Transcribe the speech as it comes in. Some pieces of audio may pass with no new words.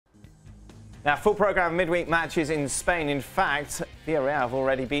Now, full programme of midweek matches in Spain. In fact, Villarreal have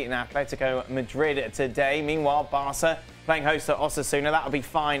already beaten Atletico Madrid today. Meanwhile, Barca playing host to Osasuna. That'll be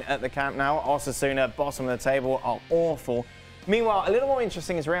fine at the Camp Nou. Osasuna, bottom of the table, are awful. Meanwhile, a little more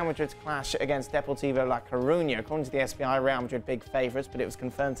interesting is Real Madrid's clash against Deportivo La Coruña. According to the SPI, Real Madrid big favourites, but it was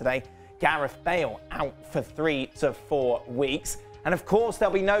confirmed today Gareth Bale out for 3 to 4 weeks. And of course,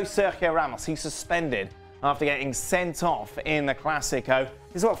 there'll be no Sergio Ramos. He's suspended after getting sent off in the Clásico.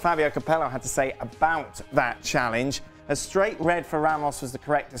 This is what Fabio Capello had to say about that challenge. A straight red for Ramos was the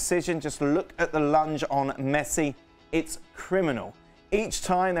correct decision. Just look at the lunge on Messi. It's criminal. Each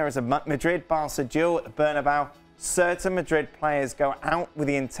time there is a Madrid-Barca duel at the Bernabeu, certain Madrid players go out with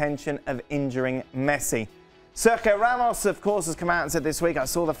the intention of injuring Messi. Sergio Ramos, of course, has come out and said this week, I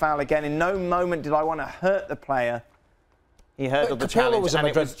saw the foul again. In no moment did I want to hurt the player. He hurdled the challenge, and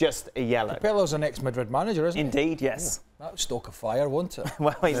it was just a yellow. Capello's an ex-Madrid manager, isn't he? Indeed, yes. Oh, that would stoke a fire, wouldn't it?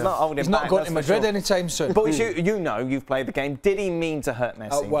 Well, he's not holding back. He's not going to Madrid anytime soon. But you know, you've played the game. Did he mean to hurt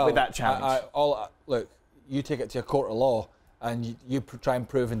Messi with that challenge? Look, you take it to a court of law and you try and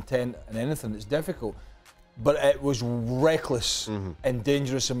prove intent in anything. It's difficult. But it was reckless and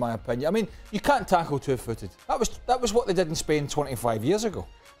dangerous, in my opinion. I mean, you can't tackle two-footed. That was what they did in Spain 25 years ago.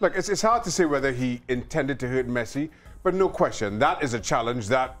 Look, it's hard to say whether he intended to hurt Messi, but no question, that is a challenge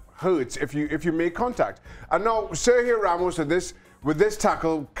that hurts if you make contact. And now Sergio Ramos with this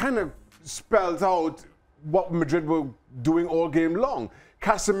tackle kind of spelled out what Madrid were doing all game long.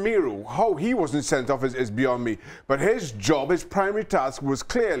 Casemiro, how he wasn't sent off is beyond me. But his job, his primary task was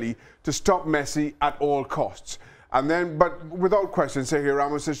clearly to stop Messi at all costs. And then, but without question, Sergio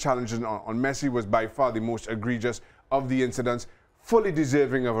Ramos' challenge on Messi was by far the most egregious of the incidents, fully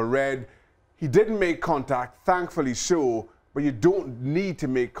deserving of a red. He didn't make contact, thankfully so, but you don't need to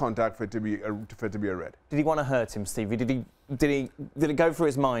make contact for it to be a red. Did he want to hurt him, Stevie? Did it go through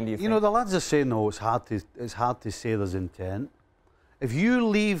his mind, do you think? You know, the lads are saying, no, it's hard to say there's intent. If you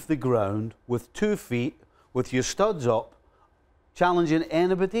leave the ground with 2 feet, with your studs up, challenging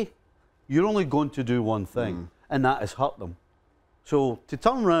anybody, you're only going to do one thing, and that is hurt them. So to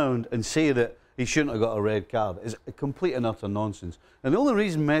turn around and say that he shouldn't have got a red card is a complete and utter nonsense. And the only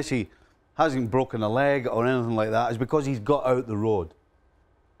reason Messi hasn't broken a leg or anything like that is because he's got out the road.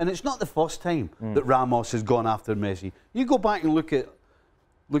 And it's not the first time that Ramos has gone after Messi. You go back and look at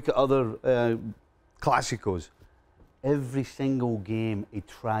other Clásicos. Every single game he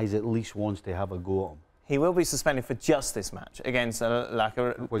tries at least once to have a go at him. He will be suspended for just this match against La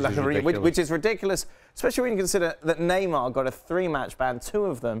Coruña, which is ridiculous, especially when you consider that Neymar got a 3-match ban, 2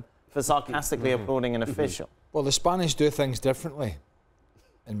 of them for sarcastically applauding an official. Well, the Spanish do things differently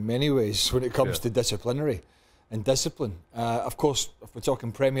in many ways when it comes to disciplinary and discipline. Of course, if we're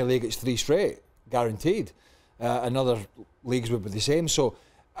talking Premier League, it's 3 straight, guaranteed. And other leagues would be the same. So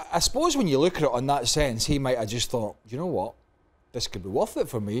I suppose when you look at it on that sense, he might have just thought, you know what, this could be worth it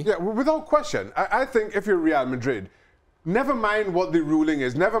for me. Yeah, without question. I think if you're Real Madrid, never mind what the ruling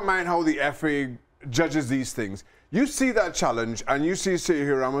is, never mind how the FA judges these things. You see that challenge and you see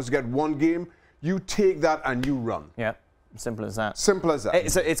Sergio Ramos get 1 game, you take that and you run. Yeah, simple as that. Simple as that.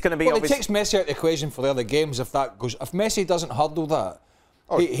 It's going to be well, it takes Messi out of the equation for the other games if that goes. If Messi doesn't hurdle that,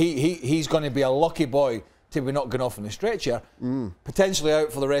 he's going to be a lucky boy to be not going off on the stretcher, potentially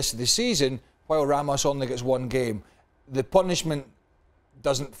out for the rest of the season, while Ramos only gets 1 game. The punishment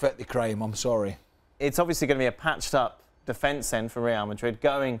doesn't fit the crime, I'm sorry. It's obviously going to be a patched-up defence end for Real Madrid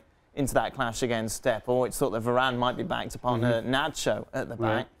going into that clash against Depor. It's thought that Varane might be back to partner Nacho at the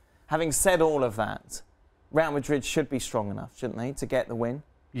back. Having said all of that, Real Madrid should be strong enough, shouldn't they, to get the win?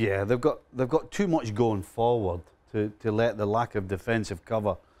 Yeah, they've got too much going forward to let the lack of defensive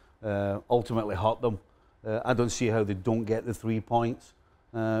cover ultimately hurt them. I don't see how they don't get the 3 points.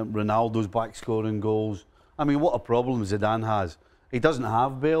 Ronaldo's back scoring goals. I mean, what a problem Zidane has. He doesn't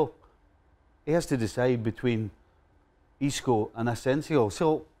have Bale. He has to decide between Isco and Asensio.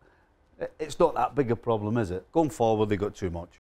 So it's not that big a problem, is it? Going forward, they got too much.